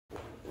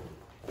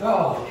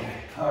Oh, okay,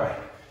 all right.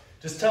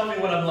 Just tell me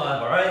when I'm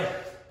live, all right?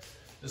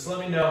 Just let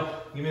me know,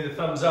 give me the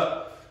thumbs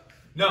up.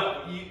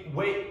 No,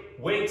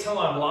 wait till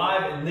I'm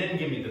live and then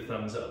give me the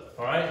thumbs up,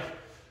 all right?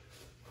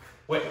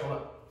 Wait, hold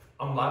on,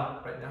 I'm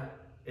live right now.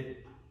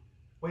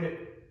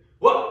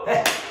 What?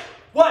 Hey,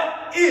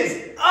 what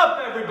is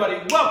up,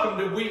 everybody? Welcome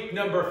to week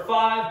number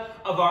 5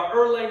 of our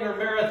Erlanger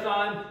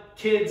Marathon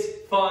Kids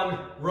Fun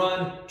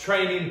Run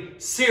Training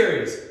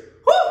Series.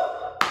 Woo!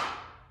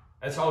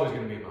 That's always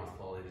gonna be a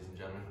mouthful, ladies and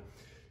gentlemen.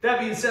 That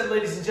being said,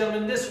 ladies and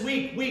gentlemen, this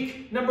week,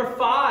 week number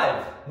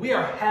 5, we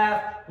are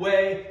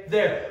halfway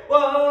there.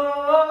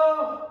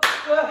 Whoa,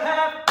 we're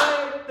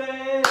halfway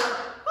there.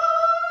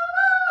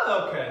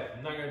 Whoa. Okay,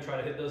 I'm not gonna try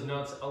to hit those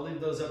notes. I'll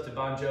leave those up to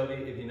Bon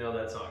Jovi if you know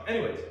that song.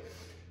 Anyways,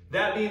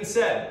 that being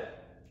said,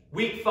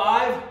 week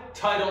 5,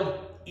 titled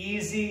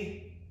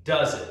Easy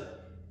Does It.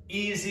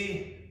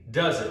 Easy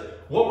Does It.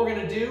 What we're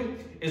gonna do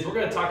is we're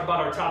gonna talk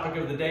about our topic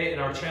of the day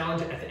and our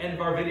challenge at the end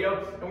of our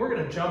video, and we're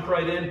gonna jump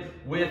right in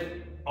with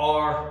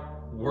our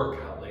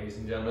workout, ladies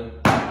and gentlemen.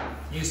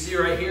 You see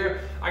right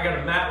here, I got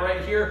a mat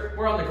right here.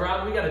 We're on the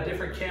ground, we got a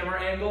different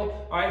camera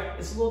angle, all right?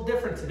 It's a little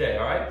different today,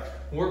 all right?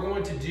 We're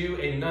going to do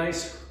a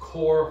nice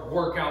core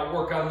workout,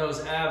 work on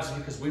those abs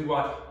because we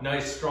want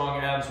nice,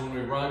 strong abs when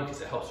we run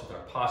because it helps with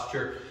our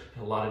posture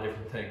and a lot of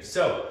different things.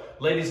 So,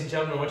 ladies and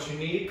gentlemen, what you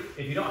need,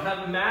 if you don't have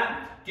a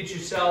mat, get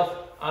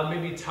yourself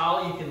maybe a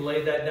towel. You can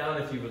lay that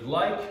down if you would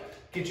like.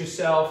 Get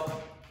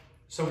yourself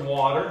some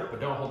water, but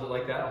don't hold it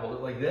like that, hold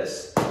it like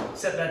this.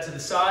 Set that to the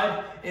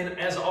side, and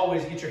as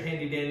always, get your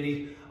handy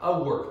dandy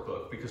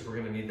workbook because we're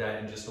gonna need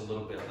that in just a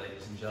little bit,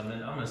 ladies and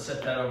gentlemen. I'm gonna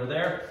set that over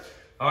there.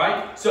 All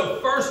right,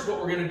 so first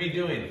what we're gonna be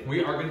doing,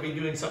 we are gonna be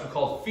doing something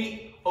called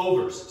feet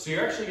overs. So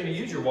you're actually gonna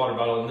use your water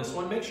bottle in this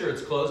one. Make sure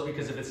it's closed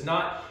because if it's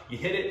not, you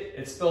hit it,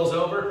 it spills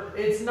over.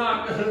 It's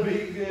not gonna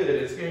be good.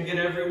 It's gonna get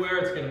everywhere,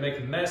 it's gonna make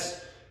a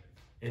mess,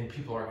 and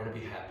people aren't gonna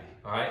be happy,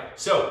 all right?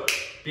 So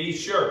be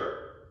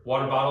sure,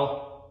 water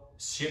bottle,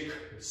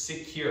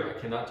 secure, I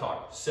cannot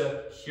talk,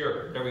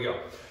 secure, there we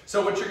go.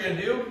 So what you're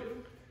gonna do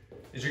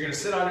is you're gonna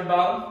sit on your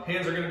bottom,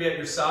 hands are gonna be at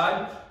your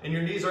side, and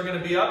your knees are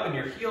gonna be up, and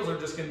your heels are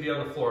just gonna be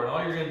on the floor. And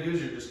all you're gonna do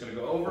is you're just gonna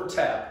go over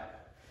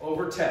tap,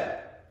 over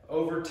tap,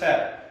 over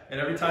tap.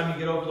 And every time you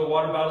get over the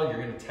water bottle, you're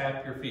gonna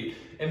tap your feet.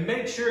 And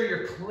make sure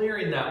you're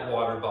clearing that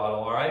water bottle,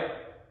 all right?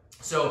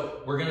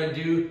 So we're gonna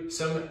do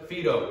some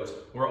feet overs.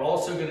 We're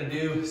also gonna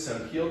do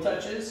some heel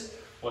touches.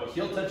 What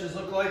heel touches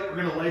look like, we're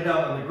gonna lay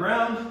down on the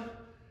ground,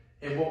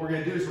 and what we're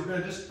gonna do is we're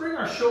gonna just bring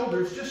our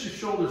shoulders, just your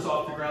shoulders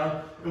off the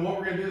ground, and what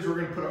we're gonna do is we're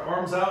gonna put our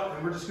arms out,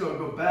 and we're just gonna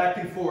go back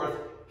and forth,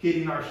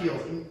 hitting our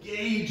heels,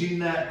 engaging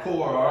that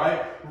core, all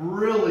right?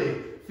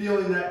 Really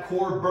feeling that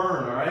core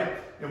burn, all right?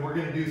 And we're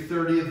gonna do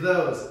 30 of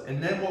those.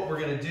 And then what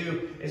we're gonna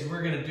do is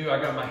we're gonna do, I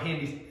got my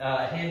handy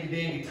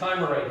dandy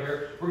timer right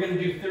here, we're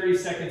gonna do 30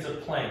 seconds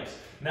of planks.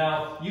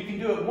 Now, you can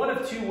do it one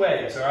of 2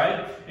 ways, all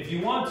right? If you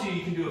want to,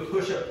 you can do a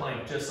push-up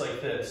plank just like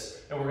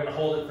this, and we're gonna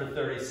hold it for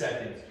 30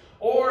 seconds.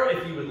 Or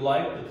if you would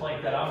like, the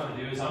plank that I'm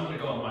gonna do is I'm gonna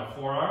go on my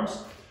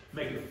forearms,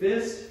 make a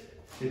fist,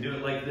 and do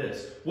it like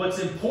this. What's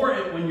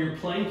important when you're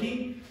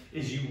planking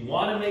is you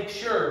wanna make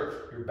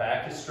sure your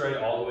back is straight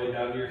all the way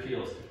down to your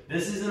heels.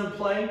 This isn't a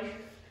plank,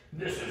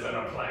 this isn't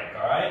a plank,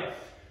 all right?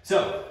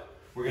 So,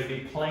 we're gonna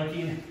be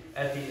planking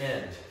at the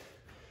end.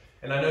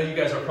 And I know you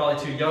guys are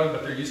probably too young,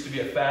 but there used to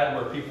be a fad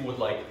where people would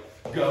like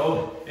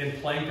go and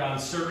plank on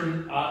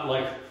certain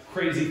like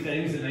crazy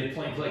things, and they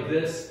plank like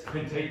this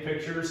and take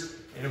pictures.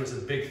 And it was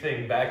a big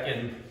thing back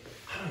in,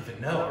 I don't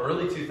even know,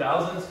 early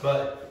 2000s,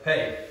 but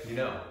hey, you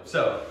know.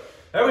 So,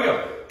 there we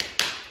go.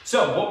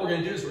 So, what we're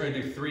gonna do is we're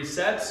gonna do 3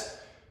 sets.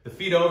 The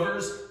feet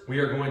overs, we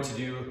are going to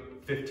do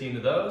 15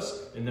 of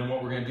those. And then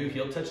what we're gonna do,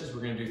 heel touches,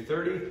 we're gonna do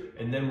 30.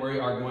 And then we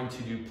are going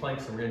to do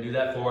planks, and we're gonna do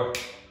that for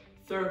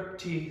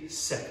 30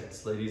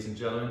 seconds, ladies and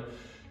gentlemen.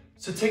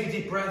 So take a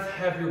deep breath,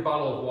 have your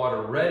bottle of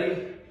water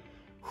ready.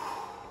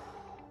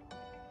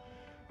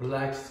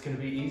 Relax, it's gonna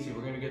be easy.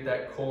 We're gonna get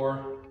that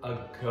core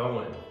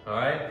going, all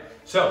right?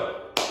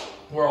 So,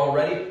 we're all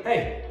ready.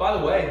 Hey, by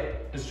the way,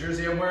 this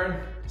jersey I'm wearing,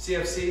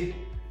 CFC,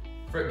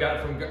 got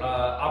it from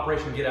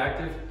Operation Get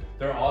Active.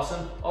 They're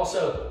awesome.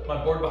 Also,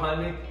 my board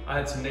behind me, I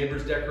had some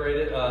neighbors decorate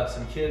it,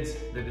 some kids.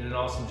 They did an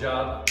awesome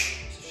job.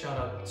 So shout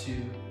out to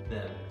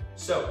them.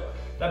 So,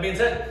 that being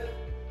said,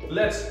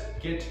 let's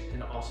get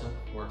an awesome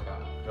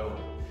workout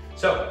going.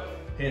 So,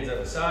 hands at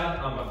the side,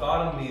 on my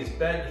bottom, knees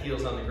bent,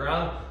 heels on the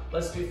ground.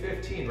 Let's do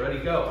 15, ready,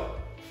 go.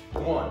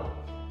 1,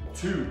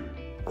 2,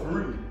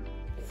 3,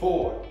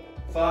 4,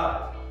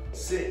 5,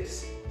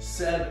 6,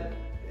 7,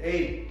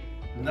 8,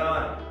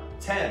 9,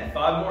 10.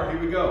 5 more, here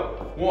we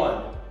go.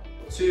 1,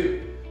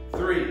 2,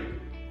 3,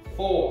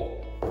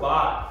 4,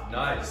 5,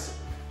 nice.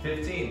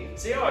 15.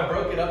 See how I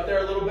broke it up there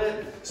a little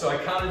bit? So I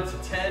counted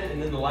to 10,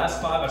 and then the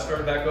last 5 I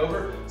started back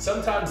over.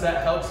 Sometimes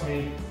that helps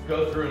me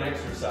go through an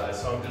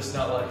exercise, so I'm just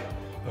not like,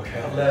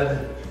 okay,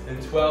 11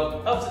 and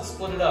 12. Helps it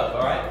split it up,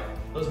 all right?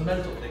 Those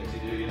mental things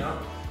you do, you know?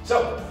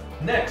 So,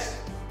 next,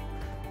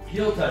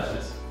 heel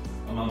touches.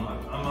 I'm on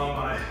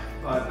my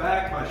my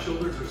back, my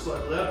shoulders are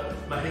slightly up,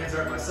 my hands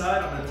are at my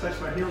side. I'm gonna touch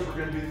my heels.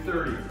 We're gonna do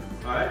 30.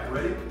 All right,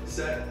 ready,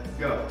 set,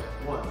 go.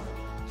 1,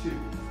 2,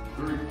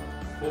 3,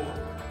 4,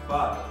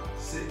 5,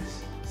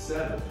 6,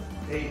 7,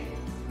 8,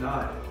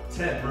 9,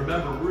 10.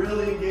 Remember,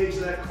 really engage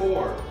that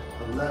core.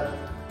 11,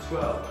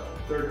 12,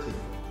 13,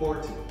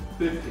 14,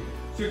 15,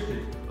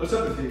 16,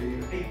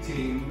 17,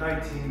 18,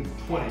 19,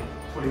 20,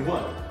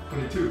 21,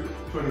 22,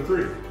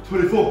 23,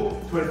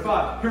 24,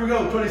 25. Here we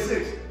go,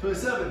 26,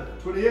 27,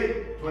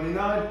 28,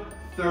 29,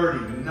 30.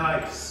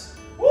 Nice.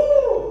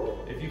 Woo!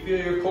 If you feel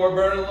your core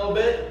burning a little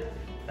bit,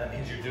 that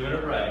means you're doing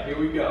it right. Here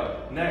we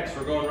go. Next,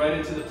 we're going right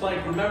into the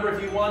plank. Remember,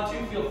 if you want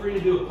to, feel free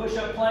to do a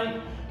push-up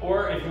plank,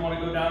 or if you want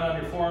to go down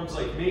on your forearms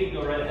like me,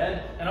 go right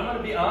ahead. And I'm going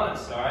to be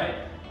honest, all right?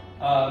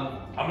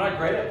 I'm not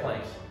great at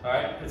planks, all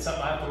right? It's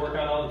something I have to work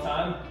on all the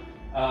time.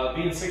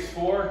 Being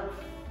 6'4",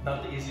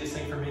 not the easiest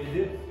thing for me to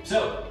do.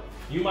 So,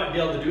 you might be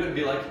able to do it and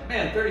be like,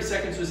 man, 30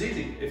 seconds was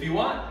easy. If you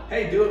want,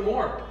 hey, do it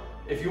more.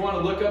 If you want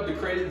to look up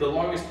the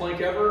longest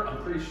plank ever,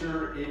 I'm pretty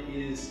sure it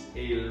is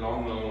a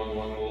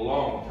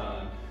long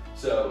time.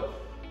 So,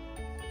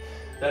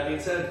 that being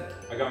said,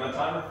 I got my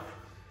timer.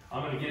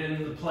 I'm gonna get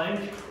into the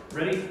plank.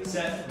 Ready,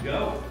 set,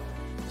 go.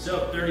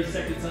 So 30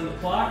 seconds on the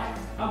clock.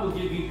 I will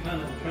give you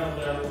kind of a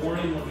countdown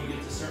warning when we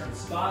get to certain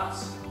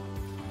spots.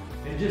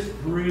 And just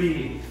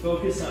breathe,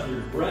 focus on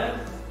your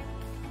breath.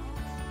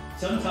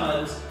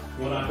 Sometimes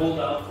when I hold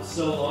out for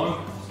so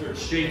long, I start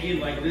shaking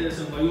like this.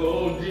 I'm like,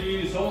 oh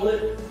geez, hold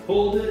it,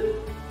 hold it.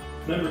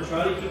 Remember,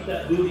 try to keep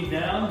that booty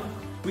down.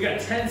 We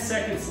got 10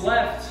 seconds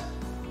left.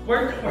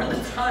 Where'd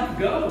the time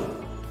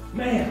go?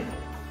 Man,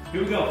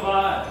 here we go,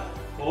 5,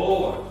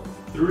 4,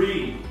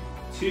 3,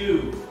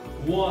 2,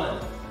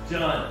 1,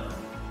 done.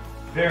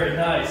 Very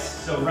nice.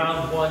 So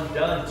round 1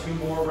 done, 2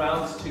 more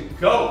rounds to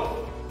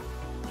go.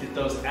 Get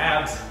those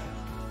abs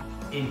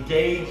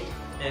engaged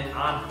and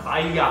on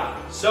fire.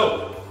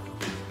 So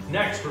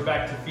next we're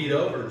back to feet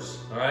overs,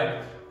 all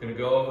right? We're gonna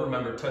go over,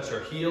 remember, touch our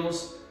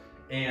heels,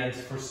 and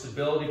for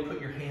stability, put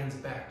your hands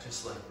back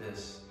just like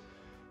this.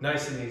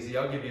 Nice and easy.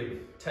 I'll give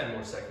you a 10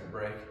 more second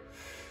break.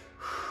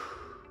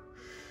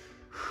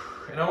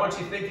 And I want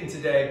you thinking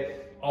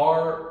today,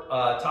 our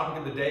topic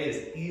of the day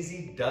is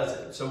easy does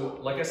it. So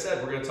like I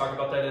said, we're gonna talk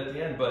about that at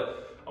the end,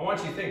 but I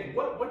want you to think,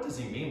 what does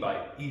he mean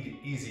by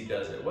easy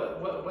does it?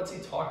 What's he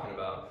talking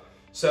about?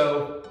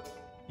 So,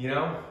 you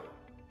know,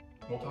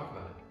 we'll talk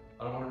about it.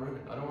 I don't wanna ruin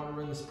it. I don't wanna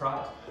ruin the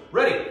surprise.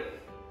 Ready,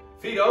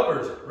 feet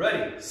overs,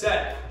 ready,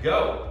 set,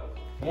 go.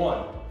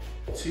 1,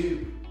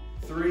 2,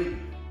 3,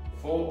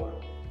 4,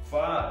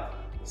 5,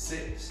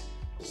 6,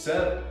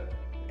 7,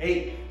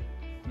 8,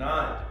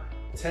 9,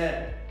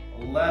 10,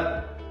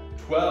 11,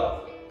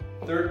 12,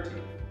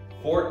 13,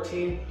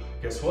 14,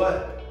 guess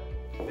what?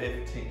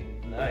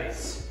 15,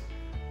 nice.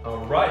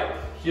 All right,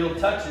 heel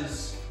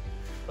touches.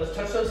 Let's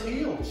touch those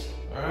heels,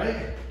 all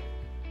right?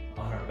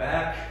 On our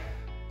back,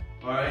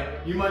 all right?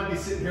 You might be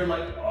sitting here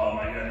like, oh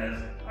my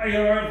goodness, I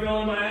got a hard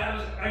feeling in my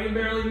abs, I can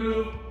barely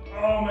move,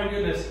 oh my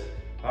goodness.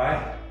 All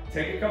right,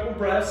 take a couple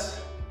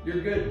breaths,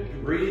 you're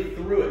good, breathe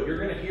through it. You're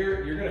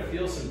gonna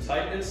feel some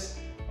tightness.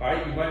 All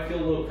right, you might feel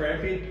a little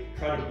crampy.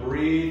 Try to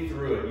breathe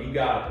through it. You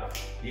got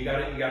it. You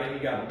got it, you got it, you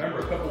got it. Remember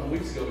a couple of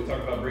weeks ago we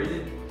talked about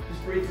breathing?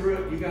 Just breathe through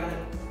it. You got it.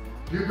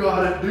 You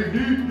got it. Dig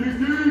deep, dig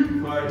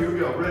deep. All right, here we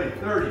go. Ready?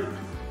 30.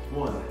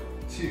 1,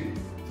 2,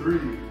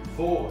 3,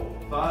 4,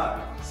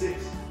 5,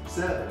 6,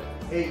 7,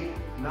 8,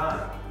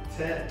 9,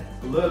 10,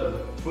 11,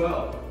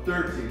 12,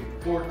 13,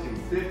 14,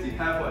 15,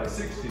 halfway,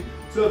 16,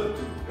 17,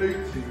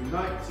 18,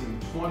 19,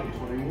 20,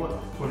 21,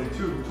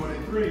 22,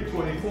 23,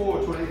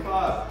 24,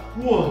 25.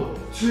 1,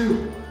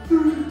 2,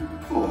 3,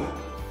 4,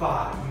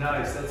 5.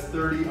 Nice, that's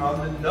 30 on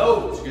the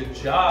nose. Good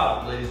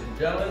job, ladies and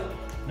gentlemen.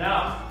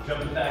 Now,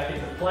 jumping back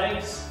into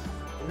planks,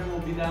 and then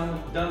we'll be done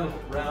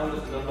with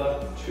round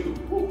number 2.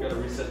 Woo, gotta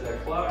reset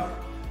that clock.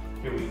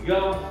 Here we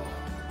go.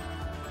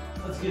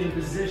 Let's get in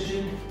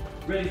position.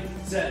 Ready,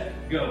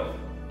 set, go.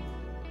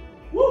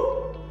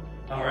 Woo!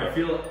 All right,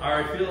 feel it, all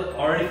right, feel it,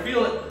 already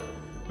feel it.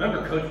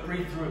 Remember, coach,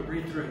 breathe through it,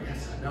 breathe through it.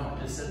 Yes, I know,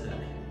 I just said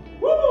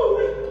that.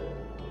 Woo!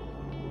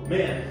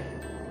 Man,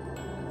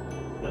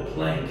 the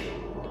plank.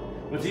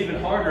 What's even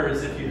harder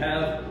is if you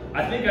have,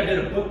 I think I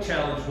did a book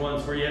challenge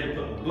once where you had to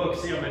put a book,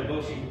 see how many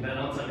books you can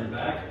balance on your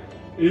back?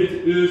 It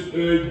is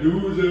a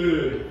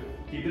doozy.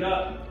 Keep it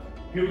up.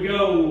 Here we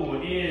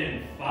go,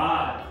 in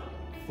 5,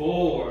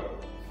 4,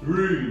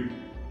 3,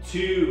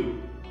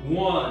 2,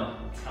 1,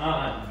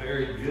 time.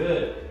 Very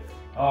good.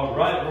 All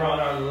right, we're on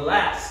our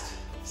last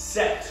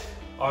set,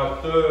 our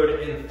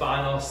third and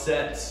final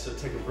set. So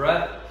take a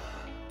breath.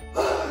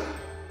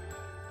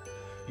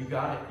 You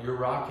got it, you're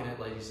rocking it,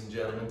 ladies and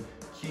gentlemen.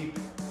 Keep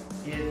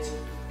it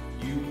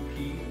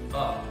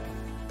up.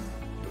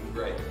 Doing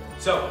great.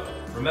 So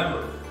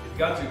remember, if you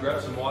got to,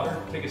 grab some water,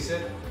 take a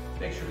sip,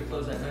 make sure to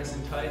close that nice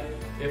and tight.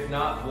 If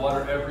not,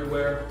 water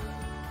everywhere.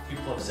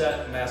 People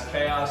upset, mass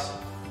chaos.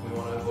 We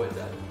want to avoid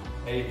that.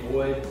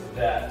 Avoid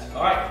that.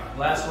 All right,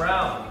 last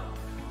round.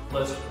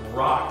 Let's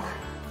rock.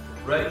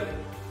 Ready?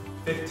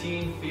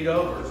 15 feet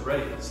overs.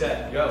 Ready,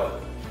 set, go.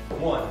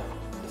 1,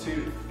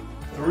 2,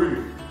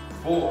 3,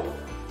 4,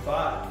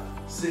 5,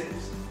 6,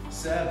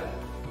 7,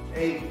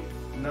 8,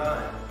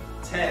 9,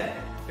 10.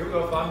 Here we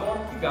go, 5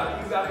 more. You got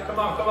it, you got it. Come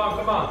on, come on,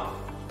 come on.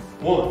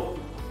 1,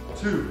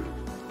 2,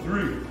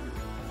 3,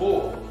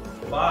 4,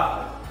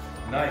 5.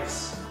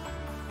 Nice.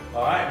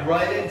 All right,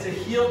 right into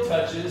heel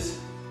touches.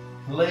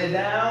 Lay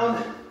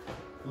down.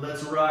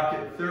 Let's rock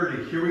it.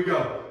 30. Here we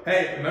go.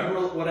 Hey,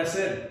 remember what I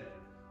said?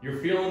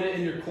 You're feeling it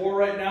in your core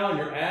right now, in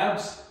your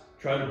abs.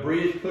 Try to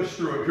breathe, push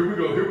through it. Here we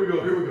go, here we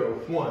go, here we go.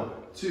 1,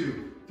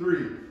 2,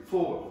 3,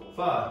 4,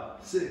 5,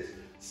 6,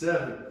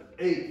 7,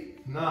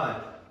 8,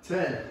 9,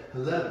 10,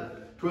 11,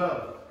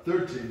 12,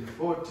 13,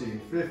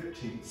 14,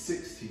 15,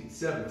 16,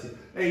 17,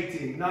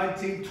 18,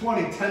 19,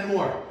 20. 10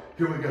 more.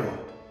 Here we go.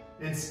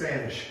 In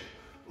Spanish.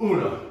 1,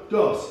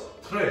 2,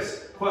 3,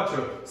 4,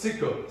 5,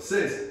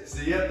 6,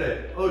 7,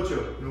 8, 9,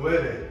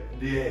 10.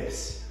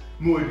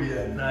 Muy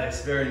bien.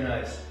 Nice, very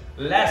nice.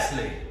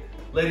 Lastly,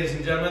 ladies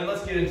and gentlemen,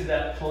 let's get into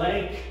that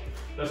plank.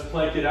 Let's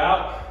plank it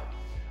out.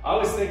 I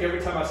always think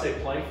every time I say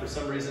plank, for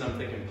some reason I'm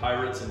thinking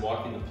pirates and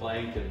walking the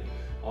plank and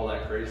all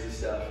that crazy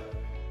stuff.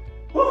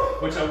 Whew.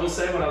 Which I will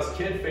say, when I was a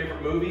kid,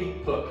 favorite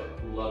movie, Hook.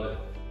 Love it.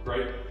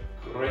 Great,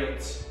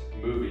 great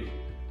movie.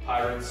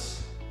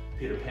 Pirates,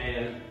 Peter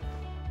Pan,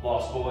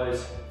 Lost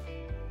Boys,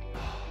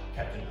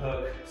 Captain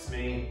Hook,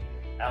 Smee,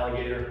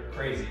 Alligator.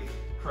 Crazy,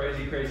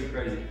 crazy, crazy,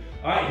 crazy.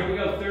 All right, here we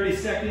go. 30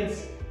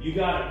 seconds. You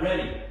got it.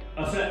 Ready.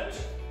 A set.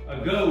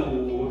 A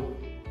go.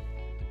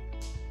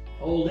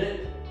 Hold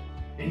it.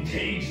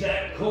 Engage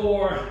that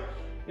core.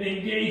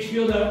 Engage,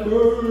 feel that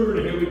burn.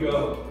 Here we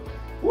go.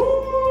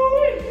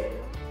 Woo!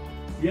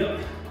 Yep.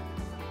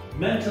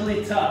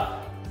 Mentally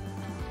tough.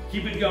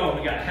 Keep it going.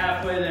 We got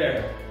halfway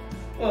there.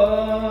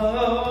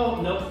 Oh,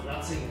 nope,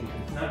 not singing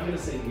again. Not gonna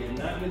sing again.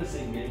 Not gonna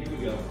sing again. Here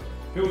we go.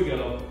 Here we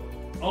go.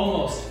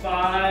 Almost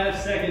 5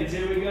 seconds.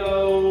 Here we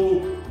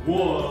go.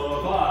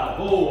 1, 5,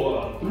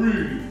 4,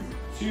 3,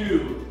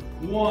 2,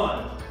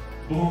 1.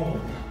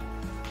 Boom.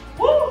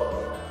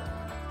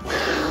 Woo!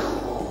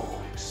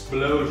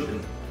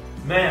 Explosion.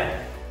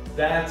 Man,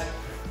 that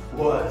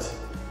was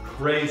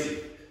crazy.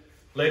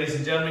 Ladies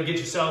and gentlemen, get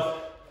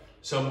yourself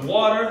some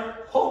water.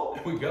 Oh,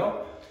 there we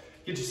go.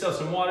 Get yourself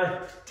some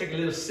water. Take a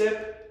little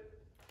sip.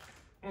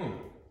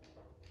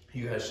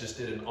 You guys just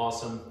did an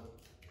awesome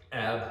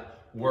ab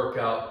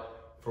workout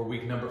for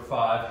week number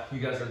 5. You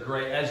guys are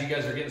great. As you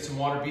guys are getting some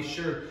water, be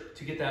sure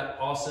to get that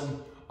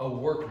awesome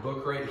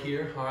workbook right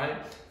here, all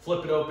right?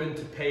 Flip it open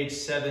to page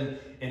 7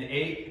 and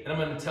 8, and I'm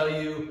gonna tell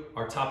you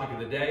our topic of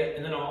the day,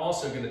 and then I'm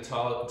also gonna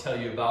tell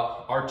you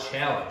about our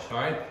challenge, all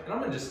right? And I'm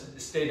gonna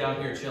just stay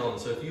down here chilling.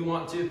 So if you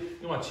want to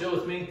chill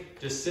with me,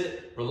 just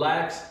sit,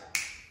 relax.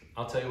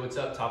 I'll tell you what's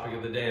up, topic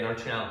of the day and our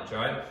challenge, all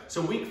right?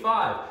 So week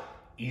 5,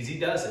 easy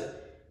does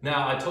it.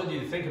 Now, I told you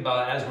to think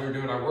about it as we were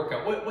doing our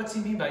workout. What's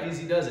he mean by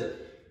easy does it?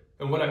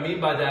 And what I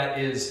mean by that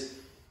is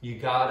you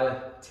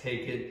gotta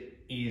take it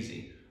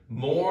easy.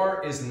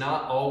 More is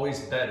not always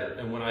better.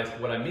 And what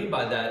I mean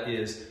by that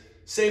is,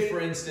 say for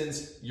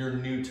instance, you're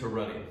new to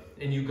running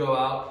and you go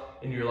out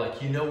and you're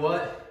like, you know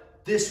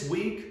what? This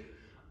week,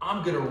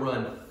 I'm gonna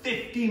run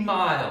 50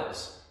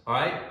 miles, all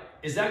right?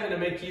 Is that gonna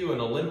make you an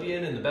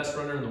Olympian and the best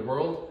runner in the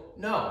world?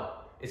 No,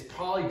 it's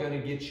probably gonna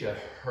get you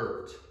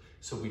hurt.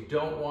 So we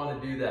don't wanna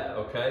do that,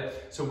 okay?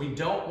 So we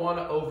don't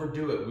wanna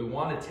overdo it. We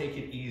wanna take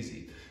it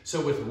easy.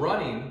 So with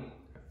running,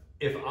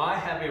 if I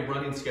have a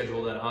running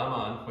schedule that I'm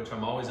on, which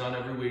I'm always on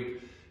every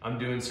week, I'm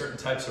doing certain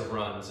types of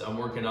runs. I'm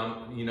working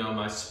on,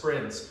 my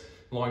sprints,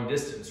 long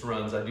distance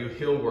runs. I do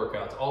hill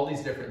workouts, all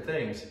these different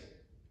things.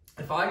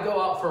 If I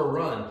go out for a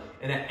run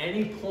and at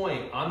any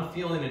point I'm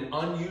feeling an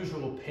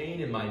unusual pain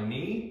in my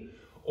knee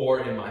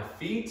or in my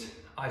feet,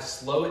 I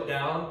slow it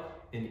down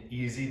and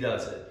easy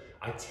does it.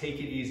 I take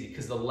it easy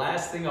because the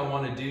last thing I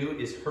want to do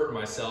is hurt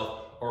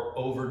myself or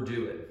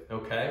overdo it,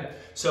 okay?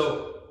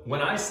 So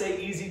when I say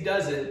easy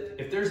does it,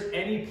 if there's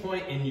any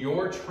point in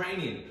your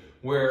training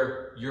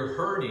where you're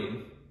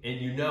hurting and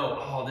you know,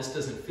 oh, this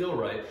doesn't feel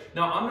right.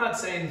 Now, I'm not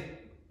saying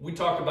we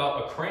talk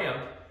about a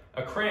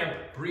cramp,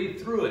 breathe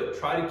through it.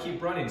 Try to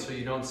keep running so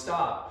you don't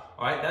stop,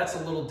 all right? That's a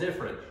little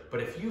different. But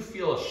if you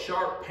feel a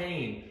sharp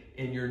pain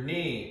in your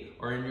knee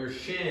or in your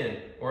shin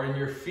or in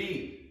your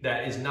feet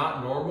that is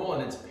not normal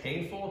and it's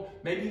painful,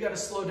 maybe you gotta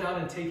slow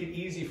down and take it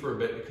easy for a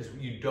bit because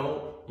you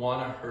don't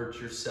wanna hurt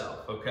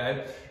yourself,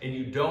 okay? And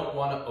you don't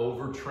wanna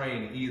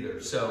overtrain either.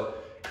 So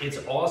it's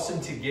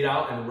awesome to get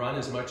out and run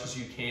as much as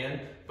you can,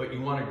 but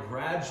you wanna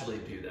gradually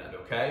do that,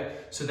 okay?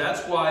 So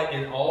that's why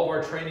in all of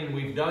our training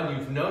we've done,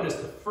 you've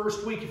noticed the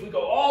first week, if we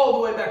go all the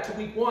way back to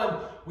week 1,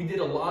 we did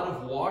a lot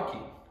of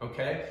walking,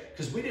 okay?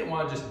 Because we didn't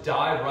wanna just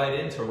dive right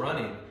into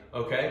running.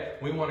 Okay,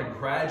 we want to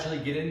gradually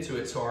get into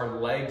it so our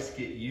legs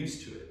get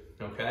used to it,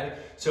 okay?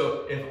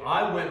 So if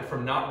I went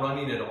from not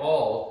running at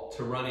all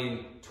to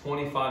running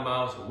 25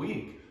 miles a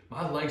week,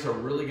 my legs are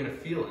really going to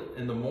feel it.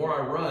 And the more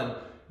I run,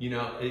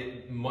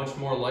 it's much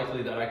more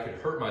likely that I could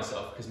hurt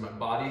myself because my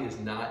body is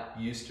not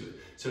used to it.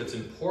 So it's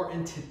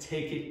important to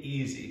take it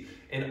easy.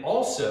 And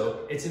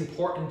also, it's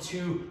important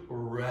to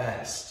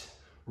rest.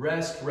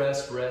 Rest,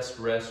 rest, rest,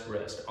 rest,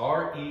 rest.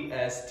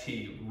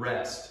 R-E-S-T,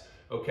 rest.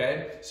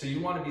 Okay? So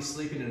you want to be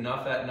sleeping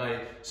enough at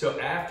night. So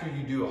after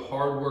you do a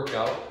hard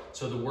workout,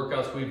 so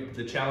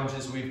the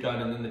challenges we've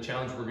done, and then the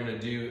challenge we're going to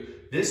do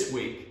this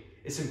week,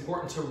 it's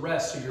important to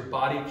rest so your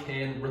body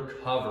can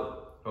recover.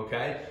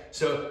 Okay?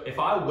 So if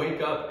I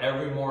wake up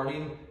every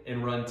morning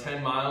and run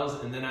 10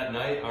 miles, and then at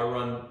night I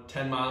run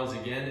 10 miles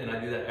again, and I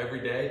do that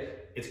every day,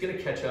 it's going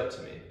to catch up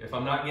to me. If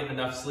I'm not getting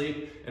enough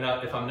sleep, and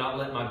if I'm not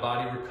letting my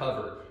body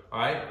recover, all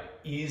right?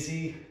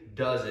 Easy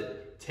does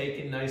it. Take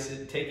it nice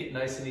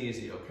and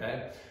easy,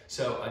 okay?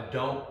 So I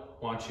don't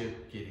want you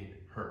getting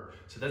hurt.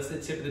 So that's the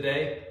tip of the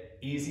day.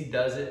 Easy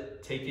does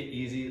it. Take it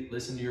easy.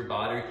 Listen to your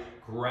body.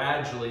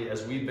 Gradually,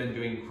 as we've been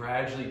doing,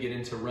 gradually get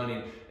into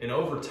running. And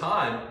over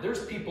time,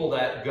 there's people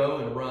that go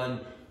and run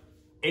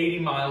 80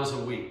 miles a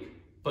week,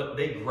 but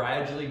they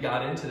gradually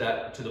got into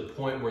that to the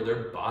point where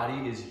their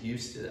body is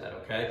used to that,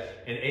 okay?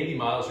 And 80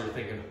 miles, you're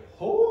thinking,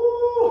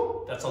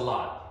 oh, that's a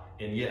lot.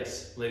 And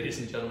yes, ladies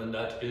and gentlemen,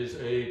 that is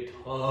a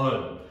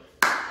ton.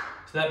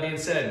 So that being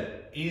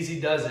said,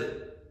 easy does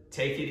it.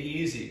 Take it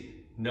easy.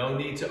 No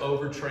need to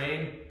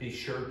overtrain. Be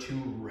sure to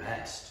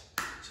rest.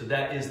 So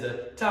that is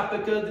the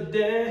topic of the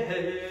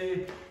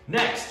day.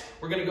 Next,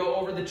 we're going to go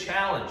over the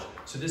challenge.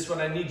 So this is what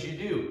I need you to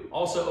do.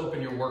 Also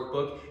open your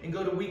workbook and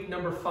go to week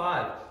number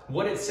 5.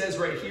 What it says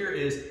right here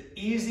is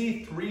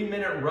easy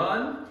 3-minute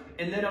run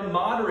and then a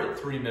moderate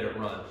 3-minute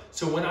run.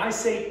 So when I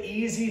say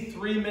easy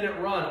 3-minute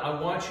run, I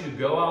want you to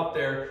go out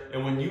there,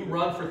 and when you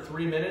run for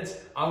 3 minutes,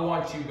 I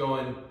want you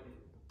going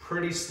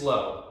pretty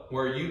slow,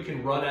 where you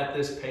can run at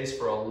this pace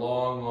for a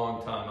long,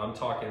 long time. I'm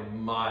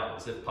talking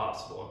miles if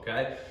possible,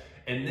 okay?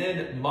 And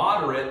then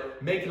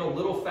moderate, make it a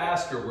little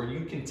faster where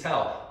you can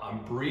tell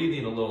I'm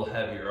breathing a little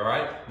heavier, all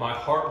right? My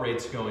heart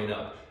rate's going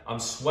up. I'm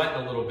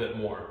sweating a little bit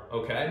more,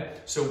 okay?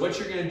 So what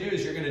you're gonna do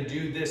is you're gonna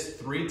do this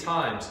 3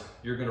 times.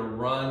 You're gonna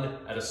run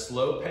at a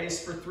slow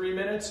pace for 3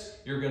 minutes.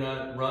 You're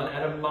gonna run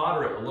at a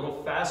moderate, a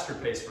little faster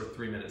pace for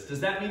 3 minutes. Does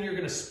that mean you're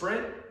gonna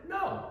sprint?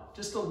 No,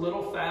 just a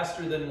little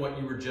faster than what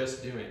you were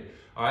just doing,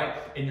 all right?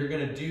 And you're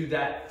gonna do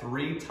that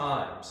 3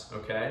 times,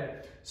 okay?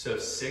 So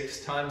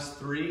 6 times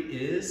 3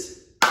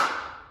 is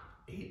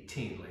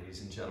 18,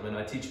 ladies and gentlemen.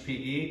 I teach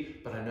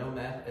PE, but I know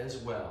math as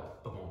well.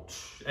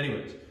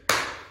 Anyways,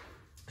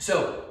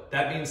 so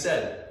that being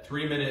said,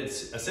 3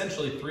 minutes,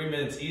 essentially 3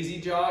 minutes easy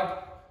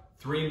jog,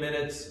 3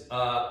 minutes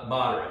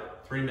moderate.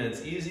 3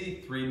 minutes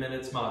easy, 3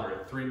 minutes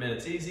moderate. 3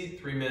 minutes easy,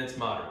 3 minutes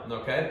moderate,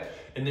 okay?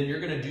 And then you're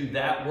gonna do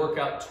that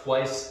workout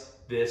twice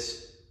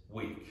this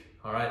week.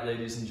 All right,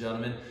 ladies and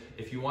gentlemen,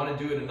 if you wanna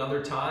do it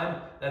another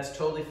time, that's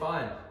totally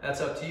fine. That's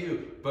up to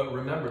you. But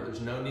remember,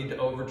 there's no need to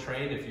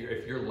overtrain if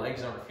your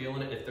legs aren't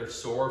feeling it, if they're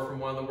sore from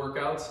one of the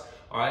workouts,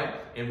 all right?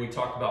 And we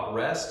talked about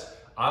rest.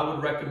 I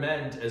would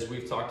recommend, as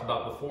we've talked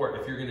about before,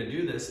 if you're gonna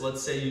do this,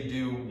 let's say you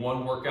do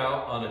one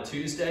workout on a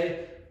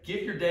Tuesday,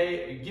 give your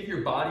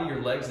body,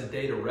 your legs a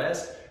day to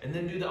rest, and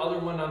then do the other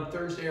one on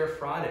Thursday or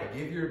Friday.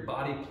 Give your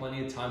body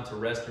plenty of time to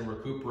rest and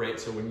recuperate.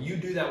 So when you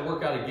do that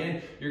workout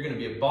again, you're gonna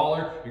be a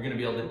baller, you're gonna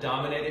be able to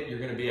dominate it, you're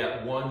gonna be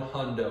at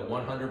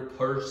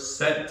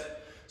 100%.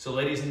 So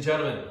ladies and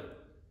gentlemen,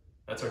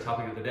 that's our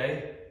topic of the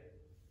day.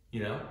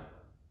 You know,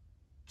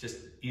 just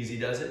easy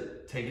does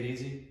it, take it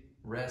easy,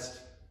 rest,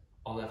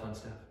 all that fun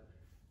stuff.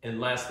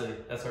 And lastly,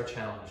 that's our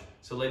challenge.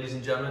 So ladies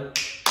and gentlemen,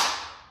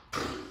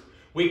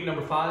 week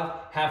number 5,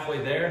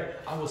 halfway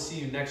there. I will see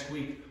you next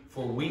week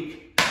for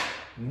week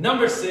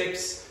number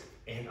 6.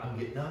 And I'm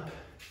getting up.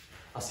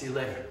 I'll see you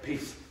later.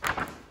 Peace.